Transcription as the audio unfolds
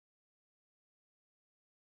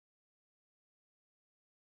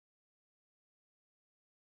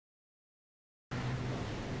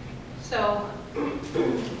So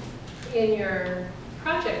in your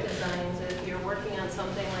project designs, if you're working on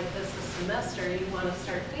something like this semester, you want to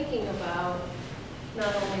start thinking about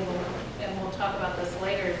not only, and we'll talk about this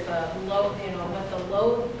later, the load, what the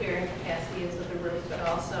load bearing capacity is of the roof, but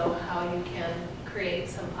also how you can create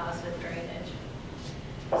some positive drainage.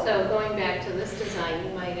 So going back to this design,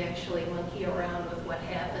 you might actually monkey around with what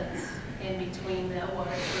happens in between the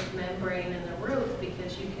waterproof membrane and the roof,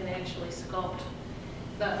 because you can actually sculpt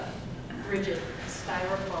the rigid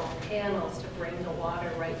styrofoam panels to bring the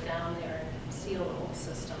water right down there and seal the whole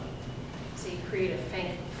system. So you create a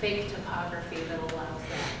fake topography that allows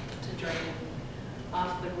that to drain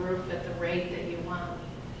off the roof at the rate that you want.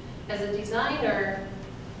 As a designer,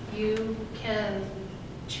 you can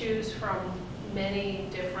choose from many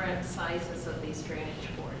different sizes of these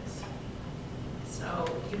drainage boards. So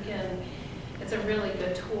you can, it's a really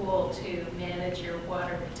good tool to manage your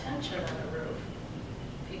water retention on the roof.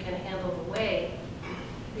 If you can handle the weight,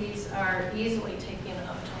 these are easily taken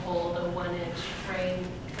up to hold a 1-inch rain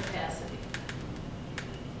capacity.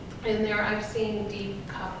 And there, I've seen deep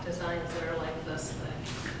cup designs that are like this thick,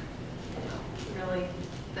 really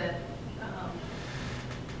that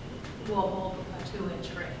will hold a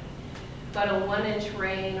 2-inch rain. But a 1-inch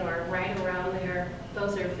rain or right around there,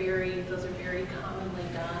 those are very commonly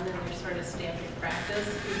done, and they're sort of standard practice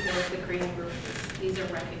because the green roof these are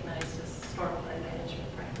recognized as stormwater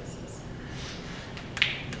management practices.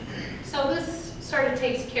 So this sort of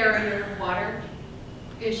takes care of your water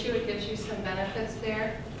issue. It gives you some benefits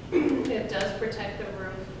there. It does protect the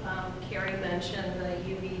roof. Carrie mentioned the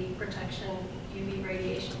UV protection, UV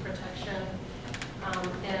radiation protection,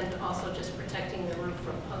 and also just protecting the roof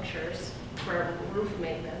from punctures for roof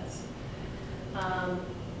maintenance. And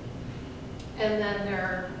then there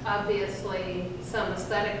are obviously some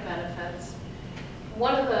aesthetic benefits.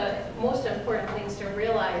 One of the most important things to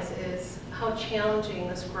realize is how challenging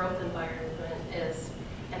this growth environment is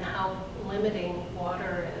and how limiting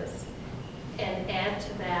water is. And add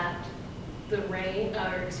to that the rain,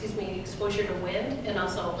 exposure to wind, and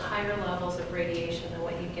also higher levels of radiation than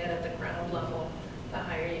what you get at the ground level, the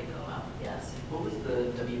higher you go up. Yes? What was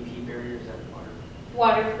the WP barrier? Is that water?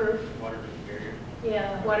 Waterproof. Waterproof barrier.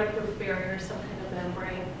 Yeah, waterproof barrier, some kind of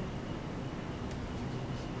membrane.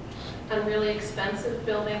 On really expensive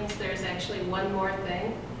buildings, there's actually one more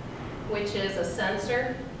thing, which is a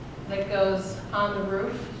sensor that goes on the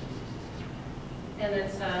roof, and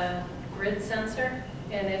it's a grid sensor,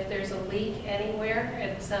 and if there's a leak anywhere,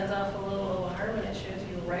 it sends off a little alarm and it shows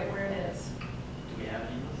you right where it is. Do we have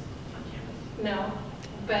any of those on campus? No,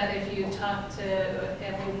 but if you talk to,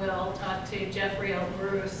 and we will talk to Jeffrey L.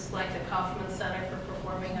 Bruce, like the Kaufman Center for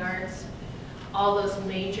Performing Arts, all those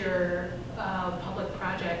major public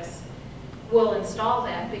projects will install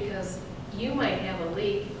that, because you might have a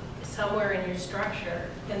leak somewhere in your structure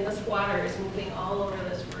and this water is moving all over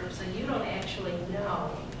this roof, so you don't actually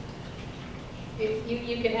know.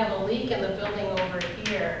 You could have a leak in the building over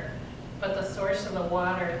here, but the source of the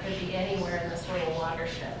water could be anywhere in this little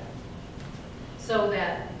watershed. So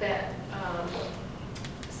that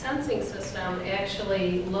sensing system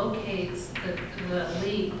actually locates the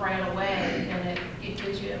leak right away, and it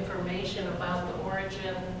gives you information about the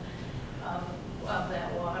origin of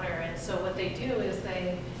that water. And so what they do is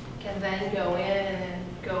they can then go in and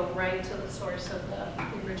go right to the source of the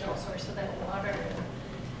original source of that water and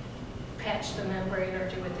patch the membrane or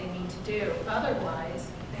do what they need to do. Otherwise,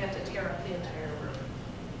 they have to tear up the entire roof.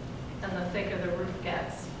 And the thicker the roof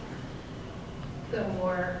gets, the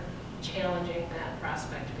more challenging that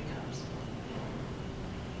prospect becomes.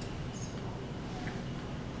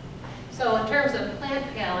 So in terms of plant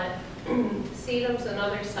palette, sedums and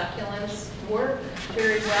other succulents work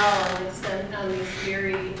very well on these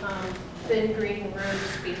very thin green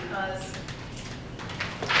roofs, because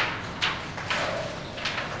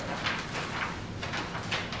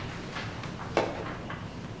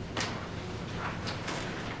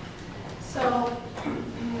so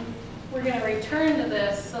we're going to return to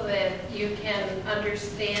this so that you can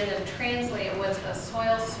understand and translate what the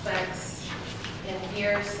soil specs in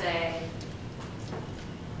here say,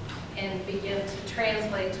 and begin to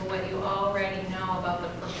translate to what you already know about the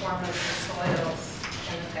performance of soils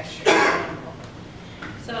and the texture triangle.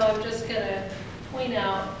 So I'm just going to point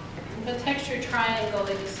out the texture triangle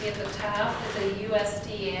that you see at the top is a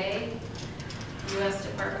USDA, U.S.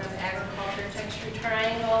 Department of Agriculture texture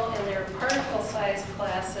triangle, and their particle size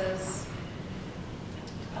classes.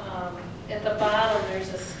 At the bottom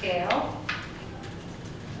there's a scale,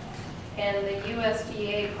 and the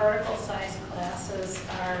USDA particle size classes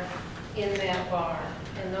are in that bar,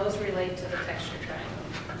 and those relate to the texture triangle.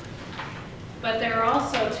 But there are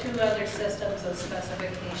also 2 other systems of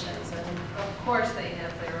specifications, and of course they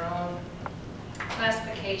have their own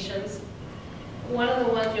classifications. One of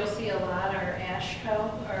the ones you'll see a lot are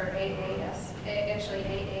AASHTO, or actually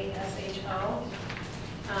AASHO.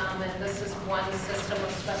 And this is one system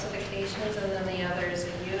of specifications, and then the other is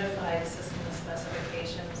a unified system of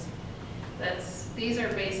specifications. These are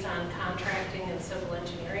based on contracting and civil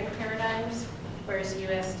engineering paradigms, whereas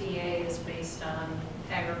USDA is based on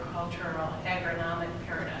agricultural, agronomic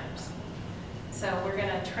paradigms. So we're going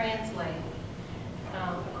to translate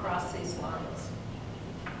across these lines.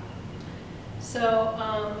 So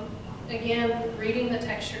again, reading the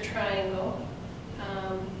texture triangle,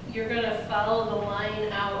 you're going to follow the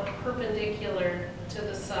line out perpendicular to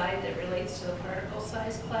the side that relates to the particle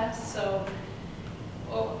size class. So,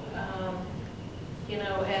 you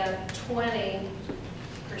know, at 20%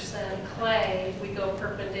 clay, we go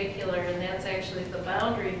perpendicular, and that's actually the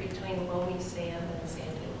boundary between loamy sand and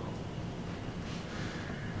sandy loam.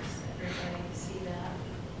 Does everybody see that?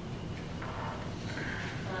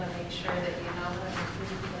 I want to make sure that you know how to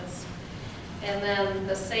do this. And then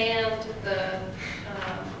the sand, the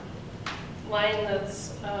line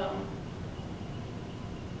that's on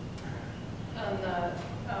the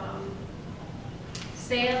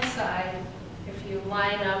sand side, if you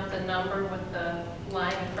line up the number with the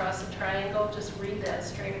line across the triangle, just read that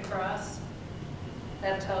straight across.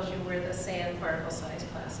 That tells you where the sand particle size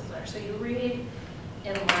classes are. So you read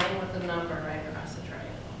in line with the number right across the triangle.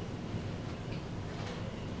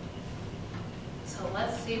 So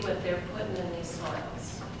let's see what they're putting in these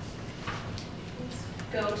soils. Let's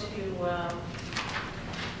go to,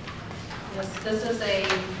 this is a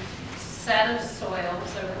set of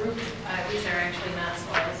soils, a roof, these are actually not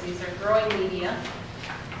soils, these are growing media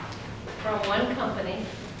from one company.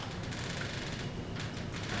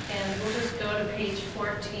 And we'll just go to page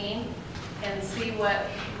 14 and see what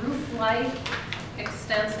Roof Light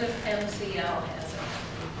Extensive MCL has in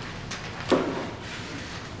it.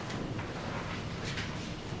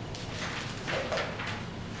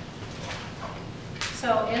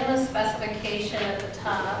 So in the specification at the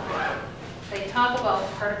top, they talk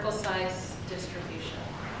about particle size distribution.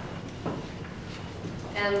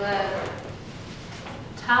 And the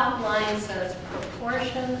top line says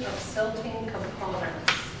proportion of silting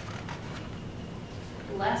components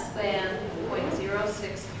less than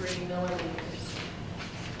 0.063 millimeters.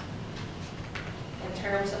 In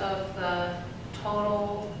terms of the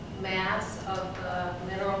total mass of the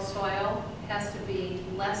mineral soil, has to be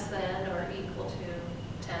less than or equal to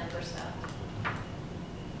 10%.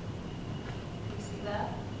 You see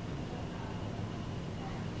that?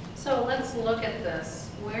 So let's look at this.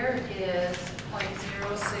 Where is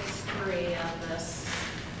 0.063 on this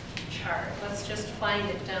chart? Let's just find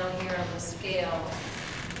it down here on the scale.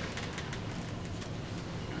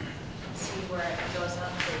 See where it goes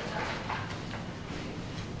up to the top.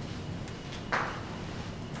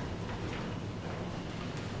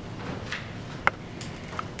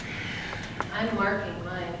 I'm marking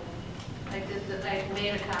mine. I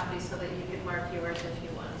made a copy so that you could mark yours if you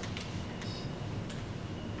want.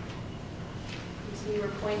 You see where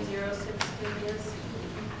 0.063 is?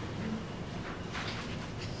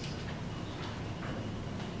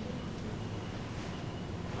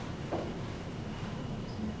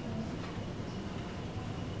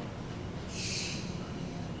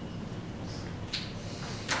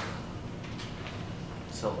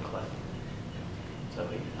 Silver clay. Is that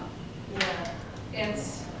what you know? Yeah,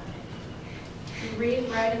 it's, you read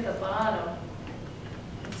right at the bottom,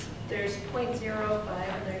 there's 0.05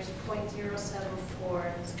 and there's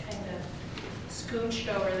 0.074. It's kind of scooched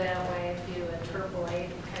over that way if you interpolate,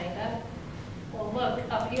 kind of. Well, look,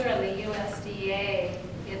 up here on the USDA,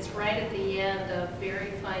 it's right at the end of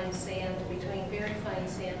very fine sand, between very fine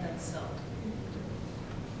sand and silt.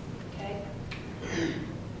 Okay?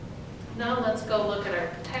 Now let's go look at our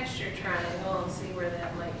texture triangle and see where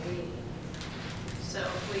that might be. So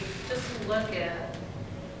if we just look at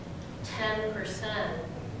 10%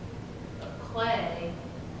 of clay,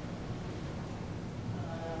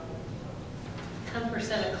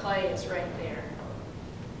 10% of clay is right there.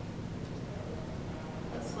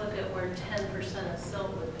 Let's look at where 10% of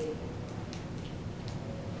silt would be.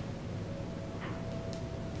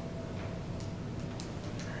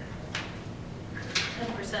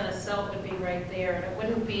 10% of silt would be right there, and it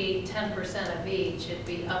wouldn't be 10% of each, it'd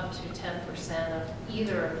be up to 10% of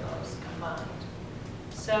either of those combined.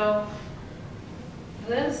 So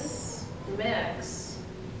this mix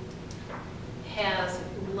has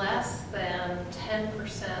less than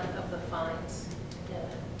 10% of the fines in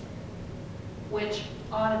it. which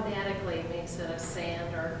automatically makes it a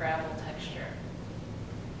sand or a gravel texture.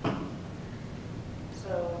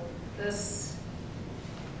 So this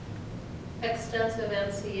extensive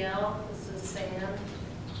MCL, this is sand,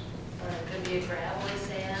 or it could be a gravelly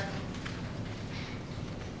sand,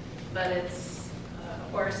 but it's,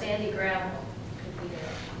 or sandy gravel could be it.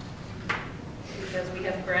 Because we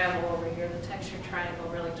have gravel over here, the texture triangle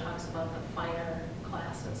really talks about the finer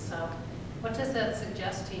classes. So what does that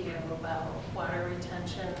suggest to you about water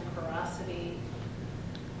retention, porosity,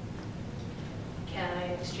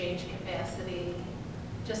 cation exchange capacity,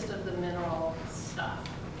 just of the mineral stuff?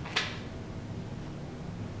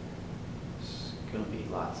 It's going to be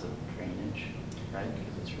lots of drainage, right?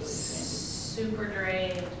 Because it's really sandy. Super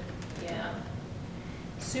drained, yeah.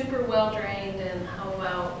 Super well drained, and how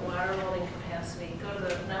about water holding capacity?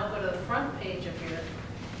 Now go to the front page of your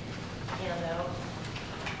handout,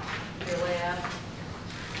 your lab.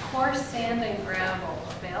 Coarse sand and gravel,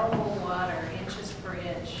 available water, inches per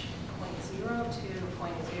inch, 0.02 to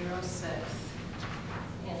 0.06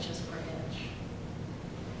 inches per inch.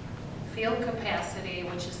 Field capacity,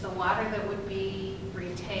 which is the water that would be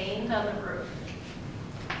retained on the roof.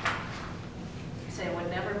 Say it would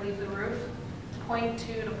never leave the roof. 0.2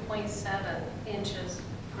 to 0.7 inches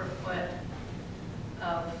per foot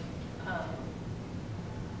of,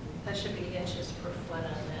 that should be inches per foot on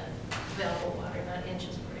that available water, not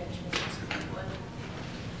inches per inch, inches per foot.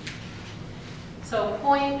 So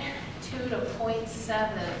 0.2 to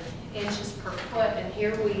 0.7 inches per foot, and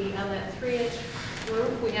here we, on that 3-inch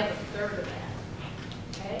roof, we have a third of that,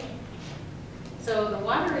 okay? So the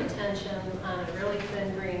water retention on a really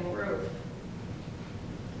thin green roof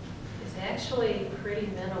is actually pretty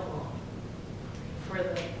minimal for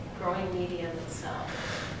the growing medium itself,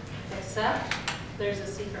 except there's a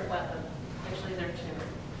secret weapon. Actually, there are two.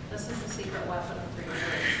 This is the secret weapon of green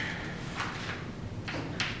roofs.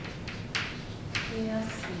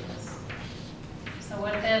 Yes, yes. So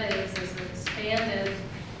what that is an expanded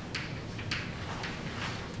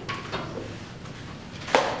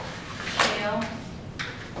shale,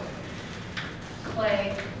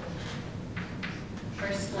 clay,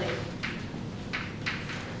 or slate.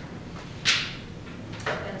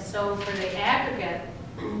 And so for the aggregate,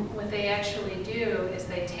 what they actually do is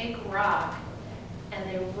they take rock and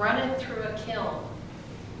they run it through a kiln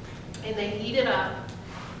and they heat it up,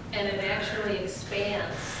 and it actually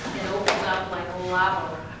expands and opens up like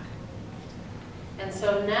lava rock. And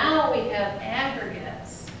so now we have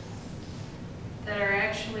aggregates that are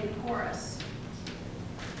actually porous.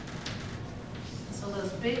 So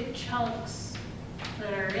those big chunks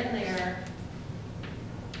that are in there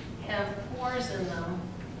have pores in them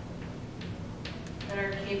that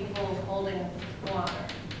are capable of holding water.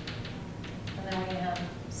 And then we have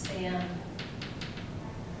sand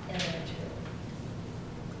in there too.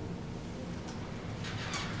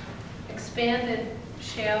 Expanded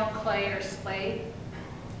shale, clay, or slate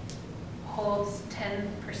holds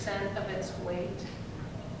 10% of its weight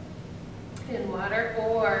in water,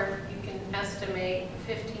 or you can estimate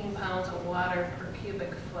 15 pounds of water per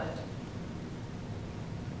cubic foot.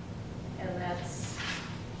 And that's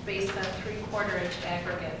based on 3/4 inch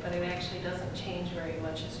aggregate, but it actually doesn't change very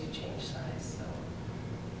much as you change size. So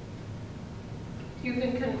you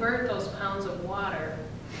can convert those pounds of water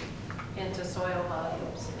into soil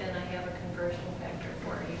volumes, and I have a conversion factor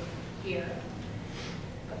for you here.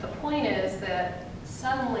 But the point is that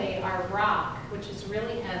suddenly our rock, which is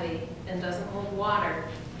really heavy and doesn't hold water,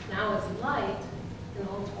 now is light and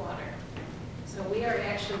holds water. So we are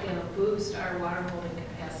actually going to boost our water holding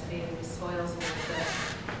capacity in these soils a little bit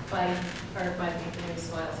by making these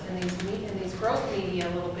soils and these growth media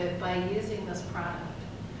a little bit by using this product.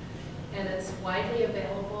 And it's widely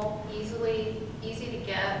available, easy to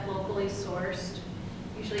get, locally sourced.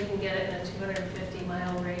 Usually you can get it in a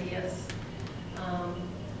 250-mile radius.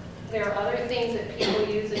 There are other things that people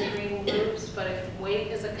use in green groups, but if weight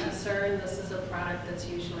is a concern, this is a product that's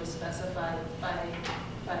usually specified by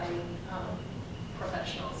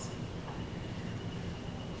professionals.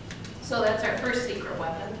 So that's our first secret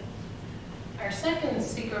weapon. Our second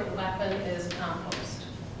secret weapon is compost,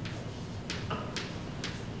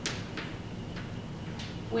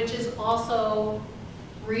 which is also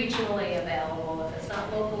regionally available. If it's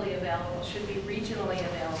not locally available, it should be regionally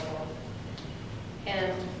available.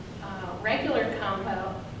 And regular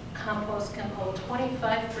compost can hold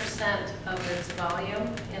 25% of its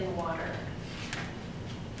volume in water.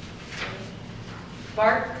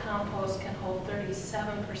 Bark compost can hold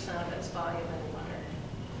 37% of its volume in water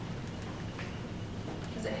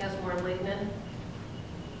because it has more lignin,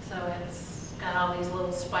 so it's got all these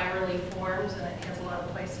little spirally forms, and it has a lot of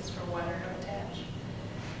places for water to attach.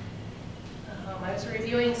 I was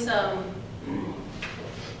reviewing some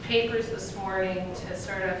papers this morning to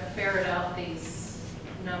sort of ferret out these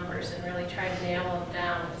numbers and really try to nail them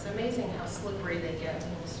down. It's amazing how slippery they get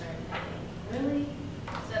when you start thinking, really?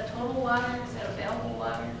 Is that total water? Is that available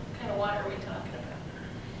water? What kind of water are we talking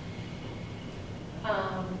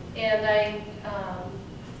about? And I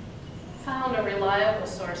found a reliable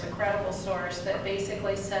source, a credible source, that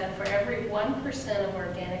basically said for every 1% of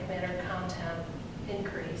organic matter content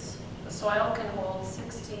increase, the soil can hold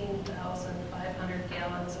 16,500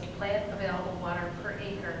 gallons of plant available water per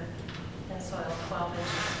acre in soil 12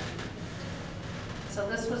 inches. So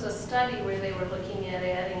this was a study where they were looking at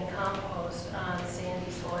adding compost on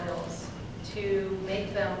sandy soils to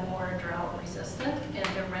make them more drought resistant and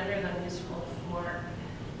to render them useful for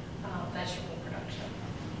vegetable production.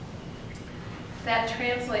 That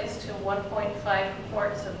translates to 1.5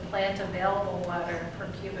 quarts of plant available water per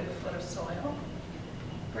cubic foot of soil.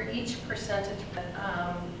 For each percentage,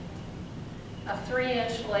 a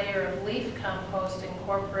 3-inch layer of leaf compost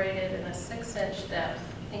incorporated in a 6-inch depth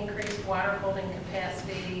increased water holding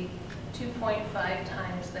capacity 2.5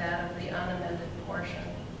 times that of the unamended portion.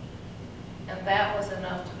 And that was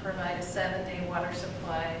enough to provide a 7-day water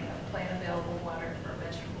supply of plant available water for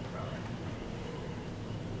vegetable growing.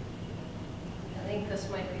 I think this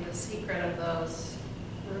might be the secret of those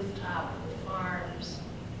rooftop farms,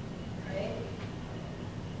 right?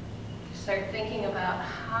 Start thinking about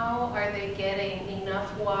how are they getting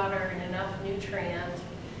enough water and enough nutrient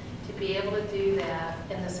to be able to do that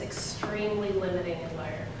in this extremely limiting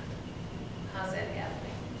environment. How's that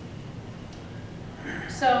happening?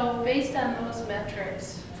 So based on those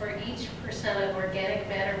metrics, for each percent of organic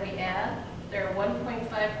matter we add, there are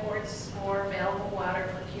 1.5 quarts more available water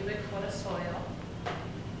per cubic foot of soil.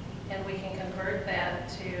 And we can convert that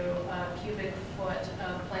to a cubic foot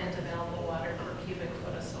of plant available water per cubic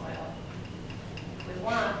foot of soil. We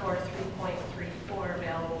want, or 3.34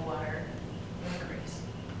 available water increase.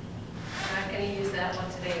 I'm not going to use that one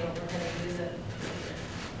today, but we're going to use it later.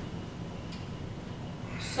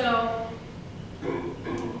 So,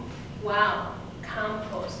 wow,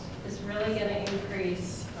 compost is really going to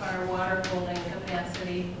increase our water holding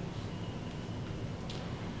capacity.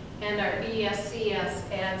 And our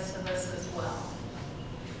ESCS adds to this as well.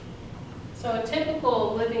 So a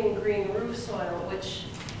typical living green roof soil, which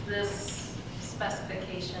this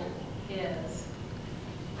specification is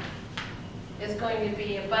going to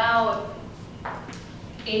be about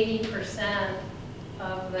 80%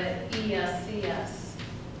 of the ESCS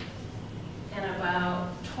and about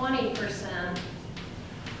 20%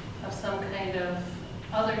 of some kind of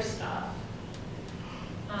other stuff.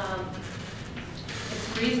 It's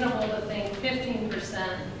reasonable to think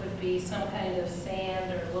 15% would be some kind of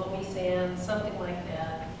sand or loamy sand, something like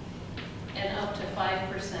that, and up to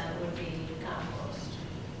 5% would be compost.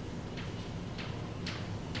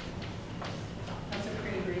 That's a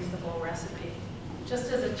pretty reasonable recipe,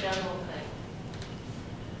 just as a general thing.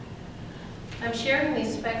 I'm sharing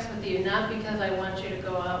these specs with you not because I want you to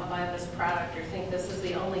go out and buy this product or think this is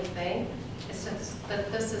the only thing. It's just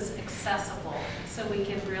that this is accessible, so we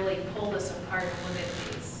can really pull this apart and look at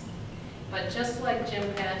these. But just like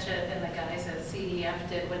Jim Patchett and the guys at CDF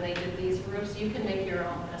did when they did these roofs, you can make your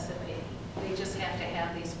own recipe. They just have to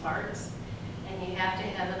have these parts, and you have to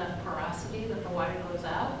have enough porosity that the water goes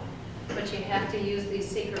out, but you have to use these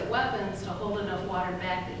secret weapons to hold enough water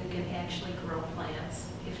back that you can actually grow plants.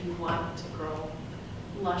 If you want to grow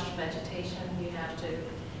lush vegetation, you have to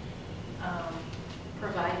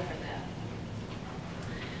provide for that.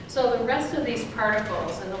 So the rest of these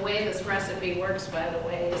particles, and the way this recipe works, by the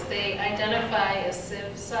way, is they identify a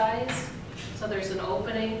sieve size. So there's an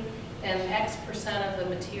opening, and X% of the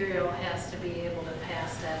material has to be able to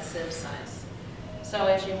pass that sieve size. So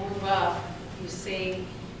as you move up, you see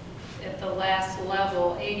at the last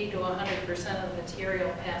level, 80 to 100% of the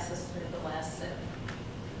material passes through the last sieve.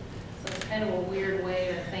 So it's kind of a weird way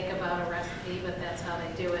to think about a recipe, but that's how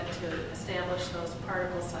they do it to establish those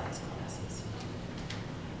particle size classes.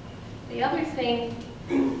 The other thing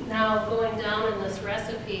now going down in this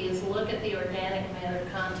recipe is look at the organic matter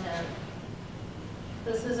content.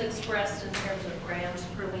 This is expressed in terms of grams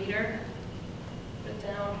per liter, put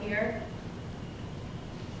down here.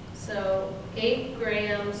 So 8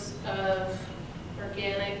 grams of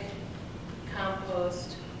organic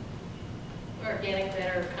compost, organic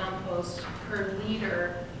matter compost per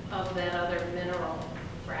liter of that other mineral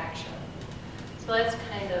fraction. So that's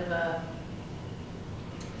kind of a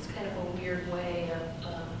weird way of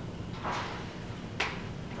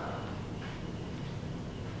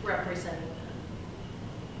representing that.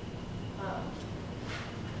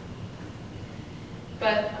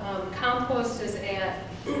 But compost is at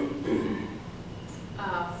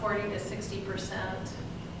 40 to 60%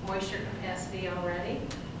 moisture capacity already.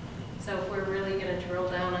 So if we're really going to drill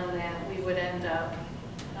down on that, we would end up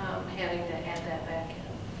having to add that back in.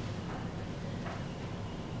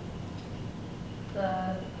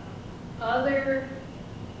 The other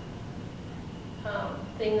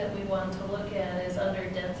thing that we want to look at is under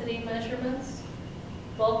density measurements.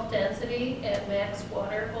 Bulk density at max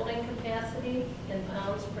water holding capacity in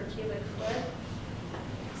pounds per cubic foot,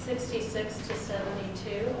 66 to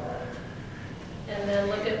 72. And then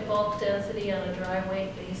look at bulk density on a dry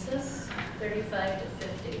weight basis, 35 to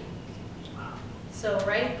 50. So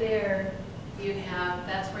right there, you have,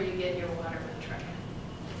 that's where you get your water metric.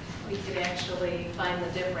 We could actually find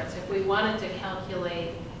the difference. If we wanted to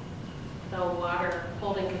calculate the water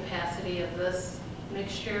holding capacity of this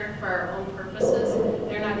mixture for our own purposes,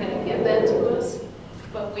 they're not going to give that to us,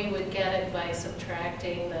 but we would get it by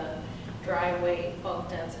subtracting the dry weight bulk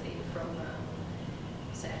density from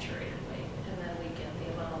the saturated weight, and then we get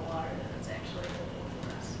the amount of water that it's actually holding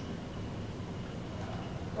for us.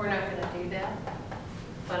 We're not going to do that,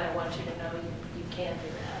 but I want you to know you can do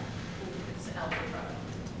that. It's algebra.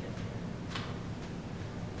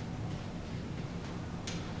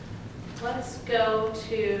 Let's go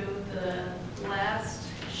to the last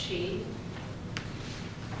sheet.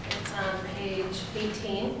 It's on page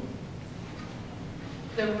 18.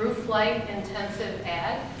 The roof light intensive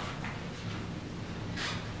ag.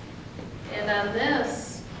 And on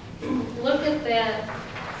this, look at that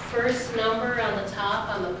first number on the top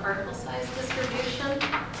on the particle size distribution,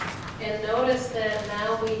 and notice that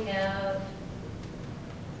now we have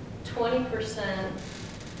 20%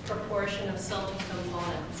 proportion of silty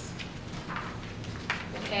components.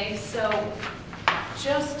 Okay, so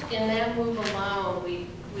just in that move alone, we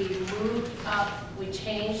moved up, we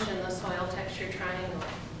changed in the soil texture triangle.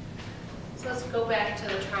 So let's go back to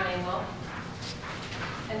the triangle.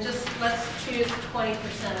 And just let's choose 20%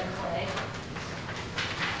 of clay.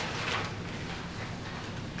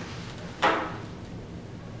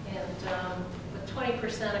 And with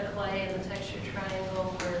 20% of clay in the texture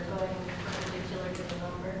triangle, we're going perpendicular to the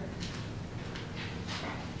number.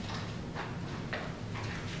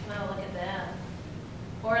 Now look at that.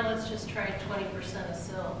 Or let's just try 20% of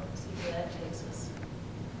silt, see where that takes us.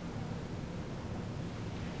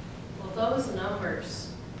 Well, those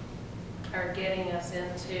numbers are getting us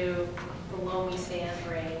into the loamy sand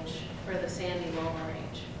range, or the sandy loam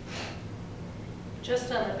range,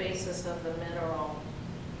 just on the basis of the mineral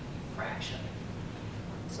fraction.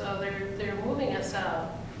 So they're moving us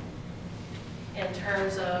up in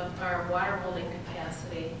terms of our water holding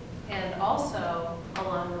capacity, and also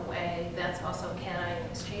along the way, that's also cation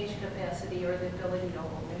exchange capacity, or the ability to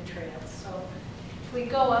hold nutrients. So if we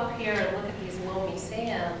go up here and look at these loamy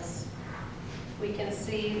sands, we can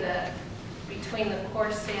see that between the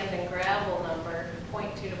coarse sand and gravel number,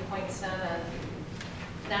 0.2 to 0.7,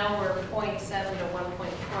 now we're 0.7 to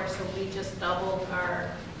 1.4, so we just doubled our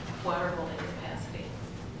water holding capacity,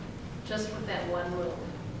 just with that one move.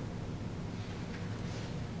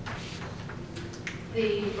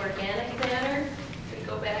 The organic matter, we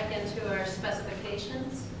go back into our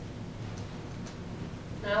specifications.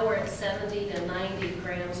 Now we're at 70 to 90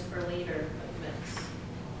 grams per liter of mix.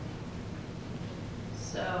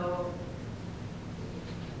 So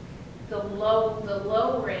the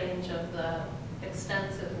low range of the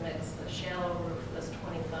extensive mix, the shallow roof, was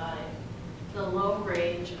 25. The low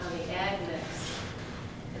range on the ag mix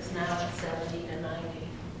is now at 70 to 90.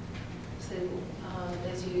 So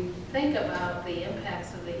as you think about the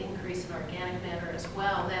impacts of the increase in organic matter as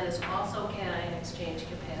well, that is also cation exchange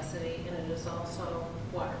capacity, and it is also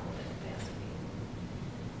water holding capacity.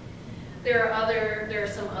 There are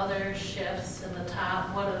some other shifts in the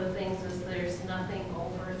top. One of the things is there's nothing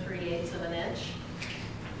over 3/8 of an inch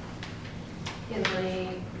in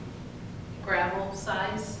the gravel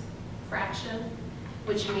size fraction,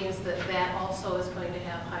 which means that that also is going to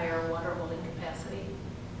have higher water holding capacity.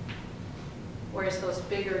 Whereas those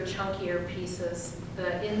bigger, chunkier pieces,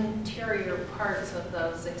 the interior parts of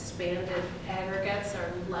those expanded aggregates are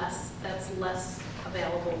less, that's less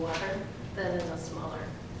available water than in the smaller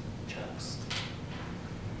chunks.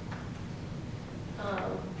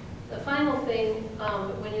 The final thing,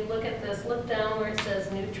 when you look at this, look down where it says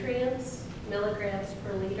nutrients, milligrams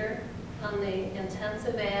per liter. On the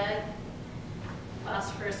intensive ag,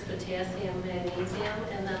 phosphorus, potassium, magnesium,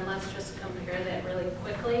 and then let's just compare that really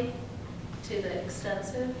quickly to the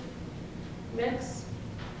extensive mix.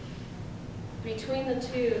 Between the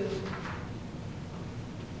two,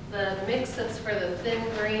 the mix that's for the thin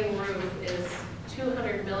grain roof is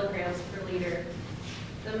 200 milligrams per liter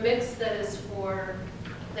The mix that is for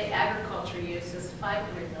the agriculture use is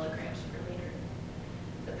 500 milligrams per liter.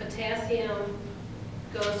 The potassium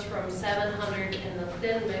goes from 700 in the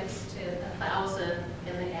thin mix to 1,000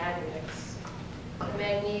 in the ag mix. The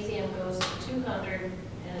magnesium goes to 200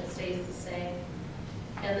 and it stays the same.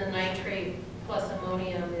 And the nitrate plus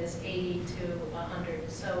ammonium is 80 to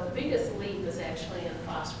 100. So the biggest leap is actually in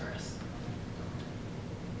phosphorus.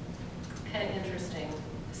 Kind of interesting,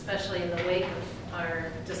 especially in the wake of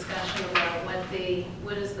our discussion about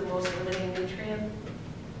what is the most limiting nutrient,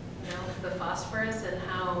 the phosphorus, and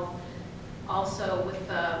how also with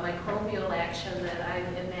the microbial action that I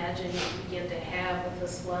imagine you begin to have with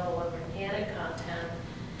this level of organic content,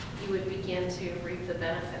 you would begin to reap the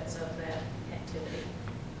benefits of that activity.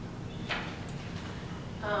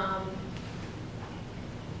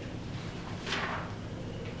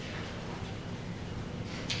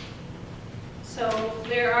 So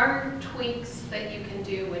there are tweaks that you can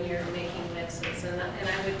do when you're making mixes, and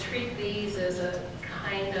I would treat these as a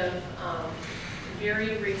kind of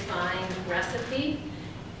very refined recipe.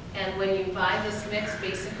 And when you buy this mix,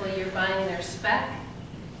 basically you're buying their spec,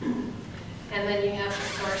 and then you have to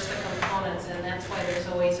source the components, and that's why there's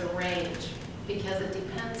always a range, because it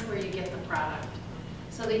depends where you get the product.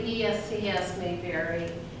 So the ESCS may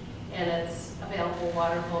vary, and its available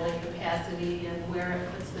water holding capacity and where it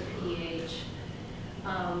puts the pH.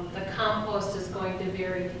 The compost is going to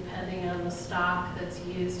vary depending on the stock that's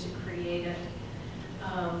used to create it.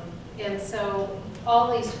 And so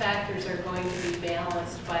all these factors are going to be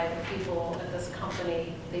balanced by the people at this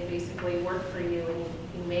company. They basically work for you, and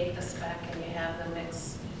you make the spec and you have the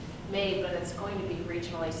mix made, but it's going to be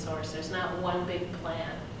regionally sourced. There's not one big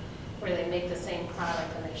plant where they make the same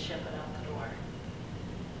product and they ship it out the door.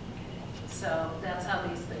 So that's how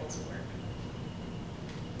these things work.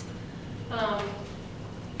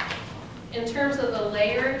 In terms of the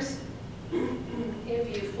layers, if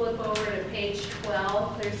you flip over to page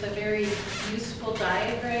 12, there's a very useful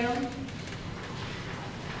diagram.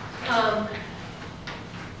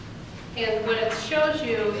 And what it shows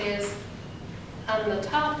you is on the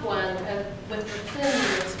top one, with the thin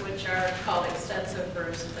roofs, which are called extensive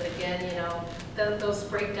roofs, but again, those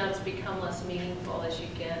breakdowns become less meaningful as you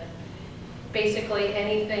get basically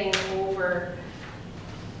anything over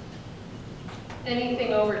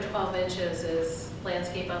 12 inches is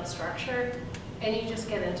landscape on structure, and you just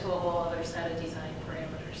get into a whole other set of design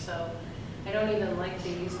parameters. So I don't even like to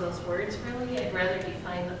use those words really. I'd rather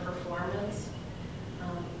define the performance.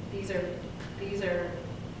 These are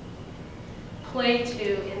play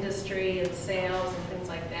to industry and sales and things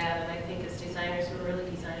like that, and I think as designers we're really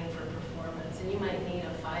designing for performance, and you might need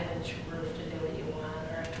a 5-inch roof to do what you want,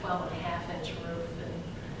 or a 12.5-inch roof,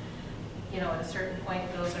 and at a certain point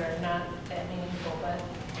those are not that meaningful. But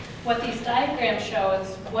what these diagrams show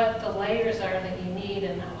is what the layers are that you need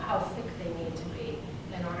and how thick they need to be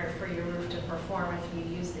in order for your roof to perform if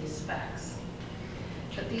you use these specs.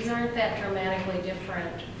 But these aren't that dramatically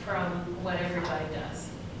different from what everybody does.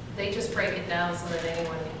 They just break it down so that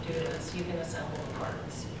anyone can do this. You can assemble the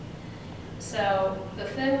parts. So the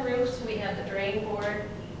thin roofs, we have the drain board.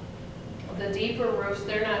 The deeper roofs,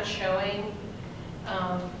 they're not showing.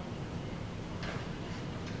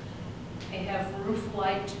 They have roof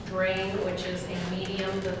light drain, which is a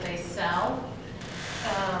medium that they sell.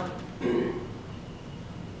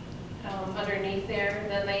 Underneath there,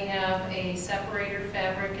 then they have a separator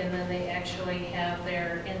fabric, and then they actually have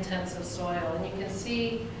their intensive soil. And you can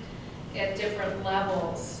see at different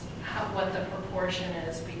levels what the proportion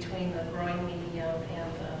is between the growing medium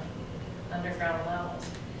and the underground levels.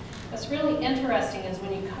 What's really interesting is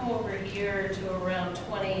when you come over here to around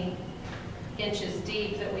 20 inches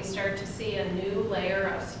deep that we start to see a new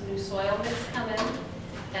layer of new soil mix come in,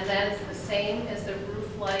 and that is the same as the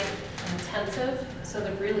roof light intensive. So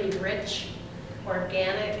the really rich,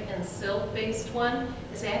 organic, and silt-based one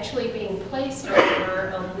is actually being placed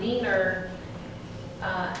over a leaner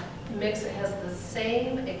mix that has the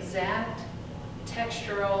same exact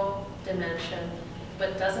textural dimension,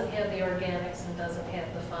 but doesn't have the organics and doesn't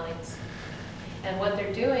have the fines. And what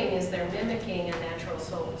they're doing is they're mimicking a natural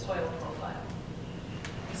soil profile.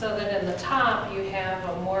 So that in the top you have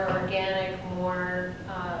a more organic, more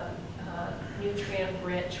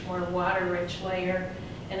nutrient-rich, more water-rich layer,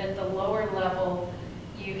 and at the lower level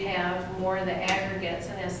you have more of the aggregates.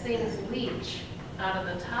 And as things leach out of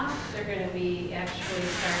the top, they're going to be actually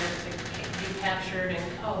starting to be captured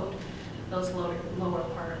and coat those lower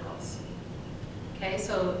particles. Okay,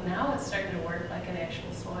 so now it's starting to work like an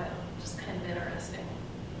actual soil, which is kind of interesting.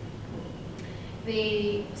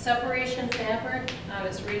 The separation fabric, I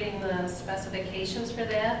was reading the specifications for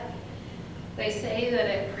that. They say that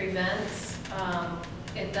it prevents,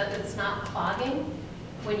 it's not clogging.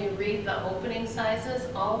 When you read the opening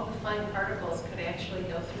sizes, all of the fine particles could actually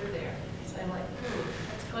go through there. So I'm like,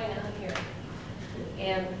 what's going on here?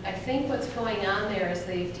 And I think what's going on there is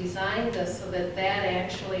they've designed this so that that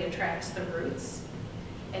actually attracts the roots.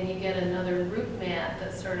 And you get another root mat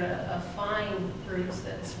that's sort of a fine roots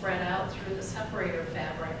that spread out through the separator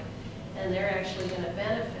fabric. And they're actually going to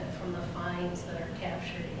benefit from the fines that are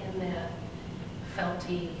captured in that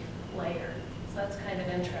felty layer. So that's kind of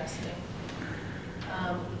interesting.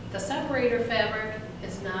 The separator fabric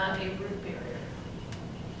is not a root barrier.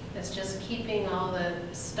 It's just keeping all the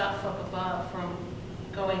stuff up above from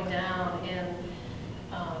going down and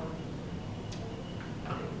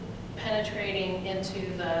penetrating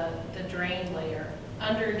into the drain layer.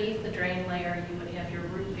 Underneath the drain layer, you would have your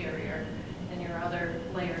root barrier and your other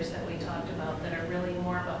layers that we talked about that are really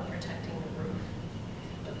more about protecting the roof.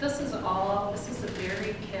 But this is a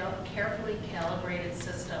very carefully calibrated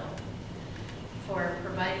system for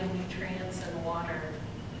providing nutrients and water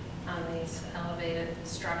on these elevated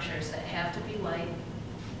structures that have to be light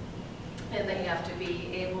and they have to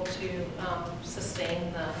be able to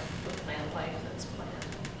sustain the plant life that's planned.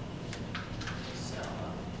 So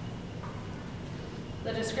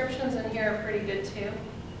the descriptions in here are pretty good too.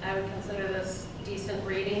 I would consider this decent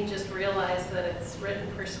reading. Just realize that it's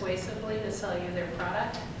written persuasively to sell you their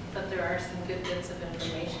product, but there are some good bits of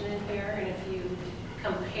information in here. And if you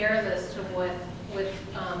compare this to what with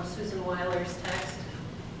Susan Weiler's text,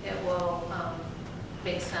 it will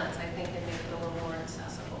make sense, I think, and make it a little more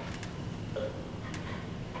accessible.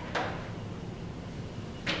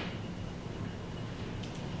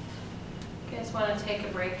 You guys want to take a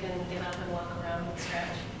break and get up and walk around and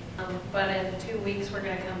stretch? But in 2 weeks, we're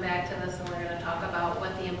going to come back to this and we're going to talk about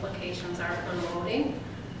what the implications are for loading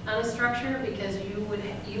on a structure, because you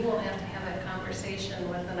will have to have a conversation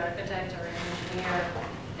with an architect or an engineer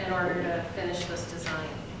in order to finish this design.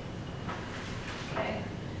 Okay.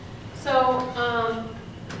 So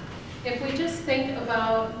if we just think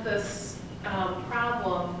about this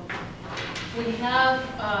problem, we have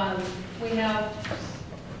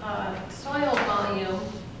soil volume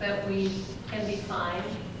that we can define,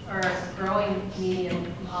 or growing medium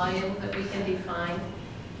volume that we can define.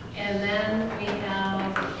 And then we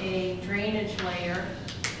have a drainage layer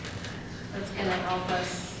that's going to help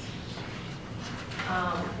us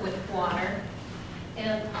with water.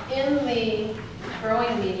 And in the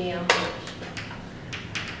growing medium,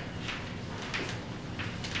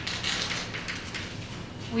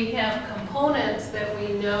 we have components that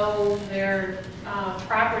we know their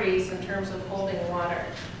properties in terms of holding water.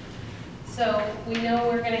 So we know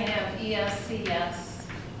we're going to have ESCS,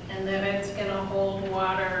 and that it's going to hold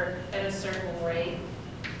water at a certain rate.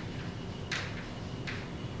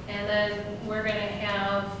 And then we're going to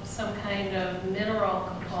have some kind of mineral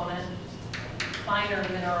component, finer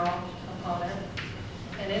mineral component,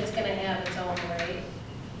 and it's going to have its own rate.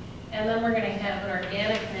 And then we're going to have an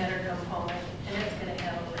organic matter component, and it's going to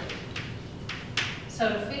have a rate. So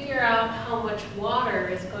to figure out how much water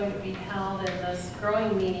is going to be held in this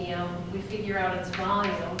growing medium, we figure out its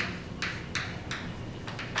volume.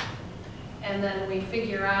 And then we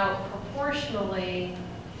figure out proportionally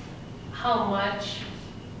how much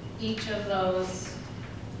each of those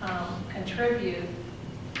contribute.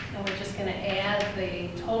 And we're just going to add the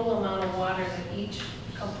total amount of water that each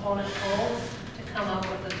component holds to come up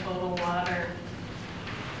with the total water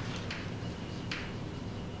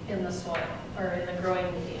in the soil, or in the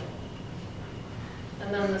growing medium.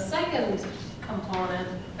 And then the second component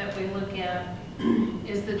that we look at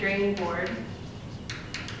is the drain board.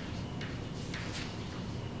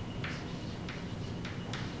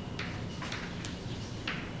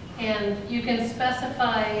 And you can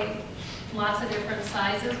specify lots of different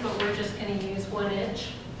sizes, but we're just going to use 1 inch.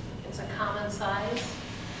 It's a common size,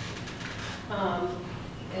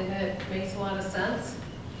 and it makes a lot of sense.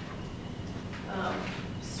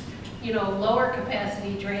 You know, lower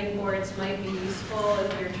capacity drain boards might be useful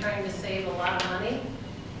if you're trying to save a lot of money,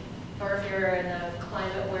 or if you're in a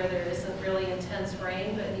climate where there isn't really intense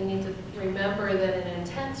rain. But you need to remember that in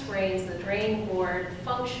intense rains, the drain board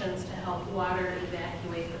functions to help water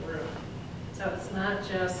evacuate the roof. So it's not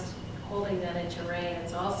just holding that inch of rain,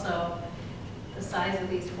 it's also the size of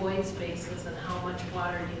these void spaces and how much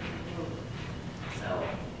water you can move. So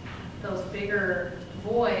those bigger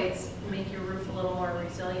voids make your roof a little more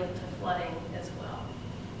resilient to flooding as well.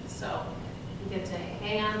 So you get to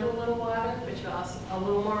hang on to a little water, but you also a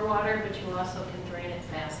little more water, but you also can drain it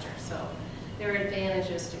faster. So there are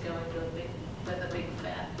advantages to going with a big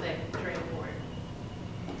fat thick drain board.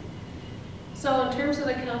 So in terms of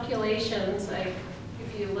the calculations, if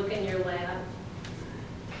you look in your lab,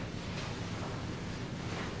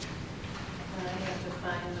 I have to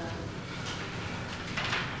find the,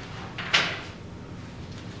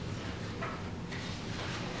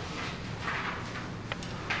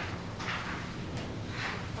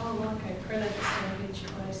 oh look, I printed the same page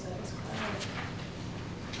twice, that was clever.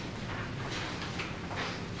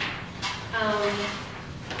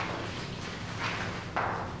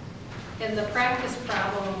 In the practice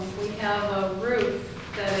problem, we have a roof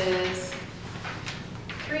that is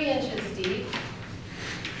 3 inches deep.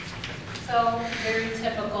 So very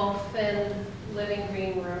typical, thin, living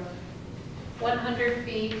green roof. 100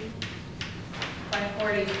 feet by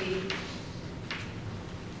 40 feet.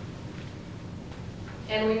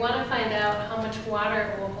 And we want to find out how much water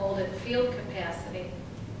it will hold at field capacity.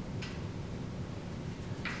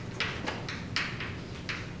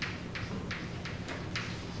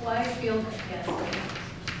 Why field capacity?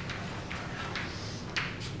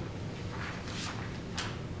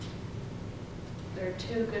 There are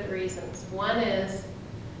 2 good reasons. One is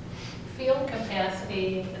field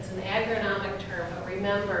capacity, it's an agronomic term, but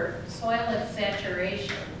remember, soil at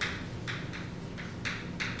saturation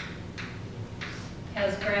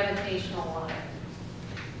has gravitational water.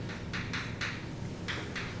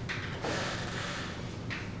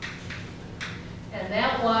 And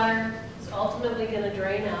that water is ultimately going to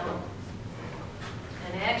drain out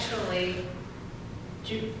and actually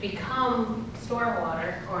become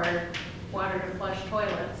stormwater or water to flush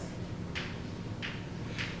toilets,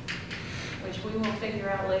 which we will figure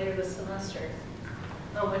out later this semester.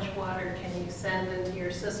 How much water can you send into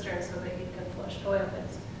your cistern so that you can flush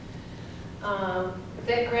toilets? But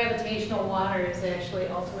that gravitational water is actually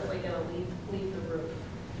ultimately going to leave the roof.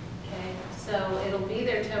 Okay, so it'll be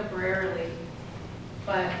there temporarily,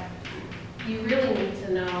 but you really need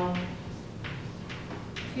to know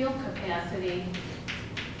field capacity,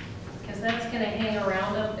 because that's going to hang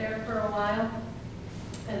around up there for a while.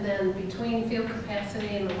 And then between field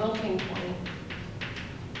capacity and the wilting point,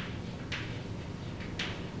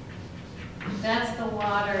 that's the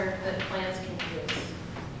water that plants can use.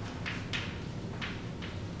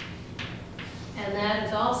 And that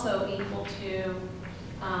is also equal to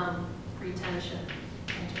retention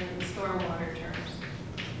in terms of stormwater terms.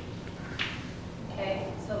 Okay,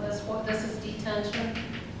 so this is detention,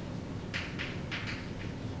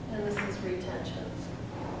 and this is retention.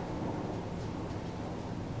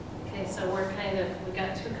 Okay, so we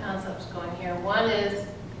got 2 concepts going here. One is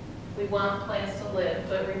we want plants to live,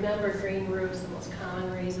 but remember green roofs, the most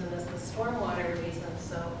common reason is the stormwater reason.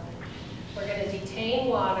 So we're going to detain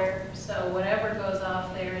water, so whatever goes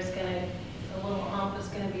off there is the little hump is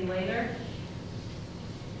going to be later,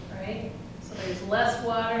 right? So there's less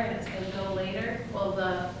water and it's going to go later. Well,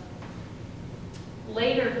 the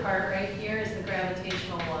later part right here is the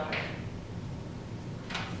gravitational water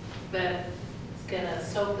that is going to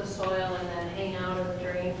soak the soil and then hang out in the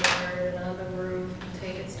drain water and on the roof and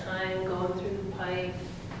take its time going through the pipe.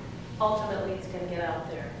 Ultimately, it's going to get out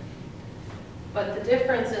there. But the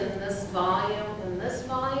difference in this volume and this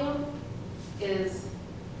volume is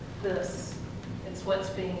this. It's what's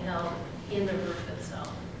being held in the roof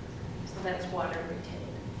itself. So that's water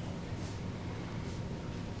retained.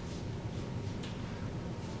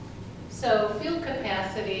 So field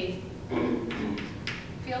capacity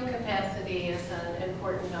is an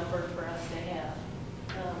important number for us to have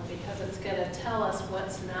because it's going to tell us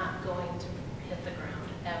what's not going to hit the ground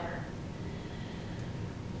ever.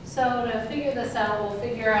 So to figure this out, we'll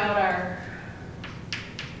figure out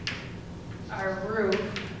our roof.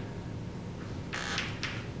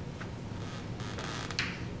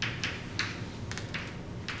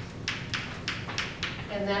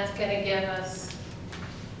 And that's going to give us,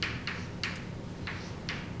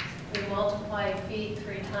 we multiply feet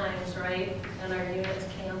 3 times, right? And our units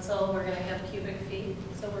cancel, we're going to have cubic feet.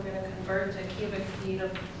 So we're going to convert to cubic feet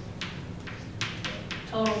of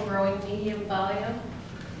total growing medium volume.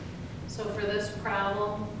 So for this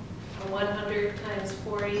problem, 100 times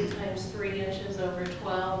 40 times 3 inches over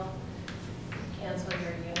 12, cancel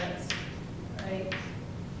your units, right?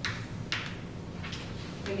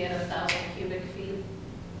 We get 1,000 cubic feet.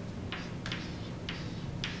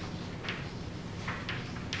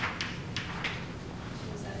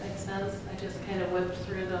 Does that make sense? I just kind of whipped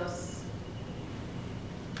through those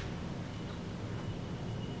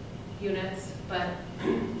units, but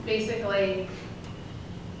basically,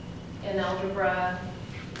 in algebra,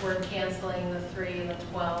 we're canceling the 3 and the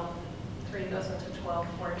 12. 3 goes into 12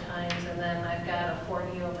 4 times, and then I've got a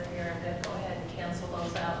 40 over here. I'm going to go ahead and cancel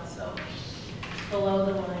those out. So below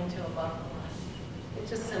the line to above the It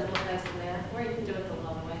just simplifies the math, or you can do it the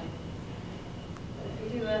long way. But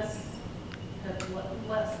if you do this, you have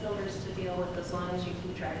less numbers to deal with as long as you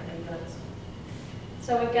keep track of units.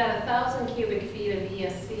 So we've got 1,000 cubic feet of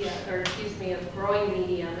ESC, or excuse me, of growing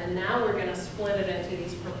medium, and now we're going to split it into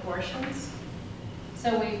these proportions.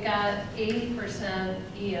 So we've got 80%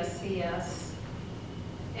 ESCS,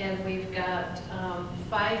 and we've got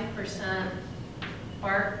 5%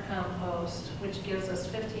 bark compost, which gives us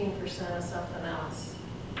 15% of something else.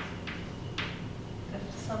 If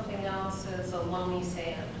something else is a loamy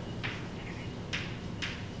sand.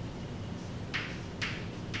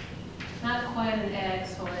 Not quite an ag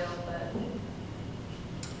soil, but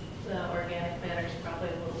the organic matter is probably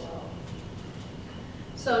a little low.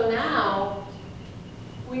 So now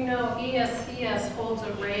we know ESCS holds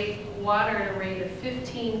a rate, water at a rate of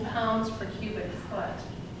 15 pounds per cubic foot.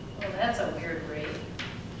 Well, that's a weird rate.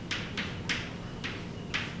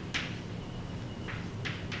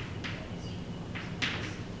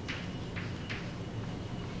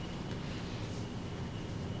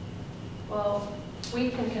 Well, we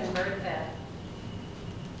can convert that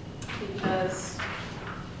because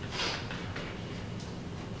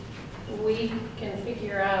we can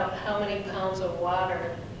figure out how many pounds of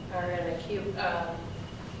water are in a cube, how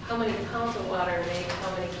many pounds of water make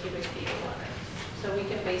how many cubic feet of water. So we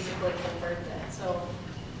can basically convert that. So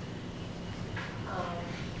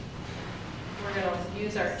we're going to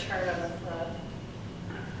use our chart on the front.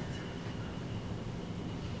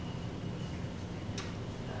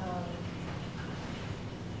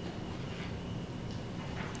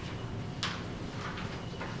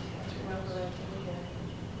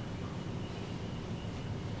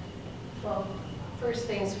 Well, first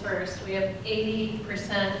things first, we have 80%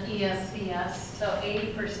 ESCS, so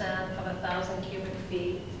 80% of 1,000 cubic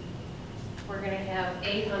feet. We're going to have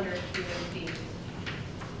 800 cubic feet.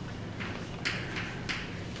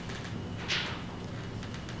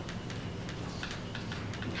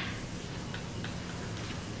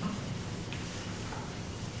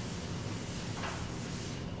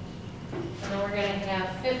 And then we're going to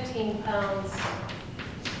have 15 pounds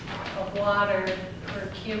of water per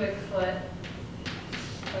cubic foot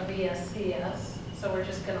of ESCS. So we're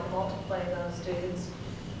just going to multiply those dudes.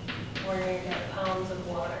 We're going to get pounds of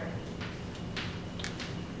water.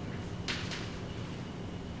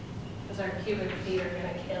 Because our cubic feet are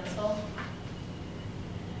going to cancel.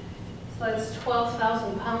 So that's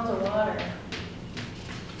 12,000 pounds of water.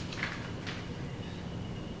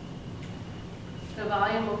 The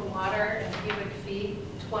volume of water in cubic feet,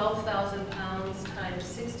 12,000 pounds times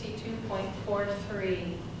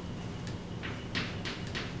 62.43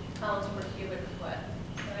 pounds per cubic foot.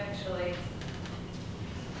 So actually,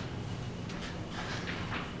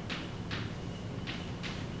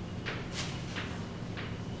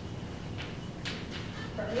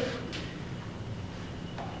 right?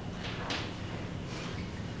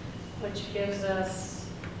 Which gives us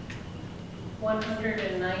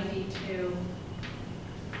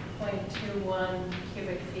 192.21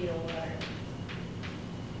 cubic feet of water.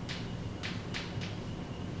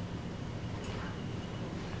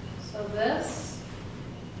 So this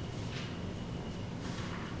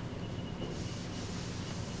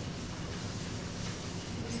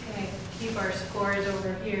I'm just going to keep our scores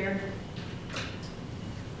over here.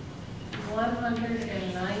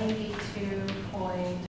 192.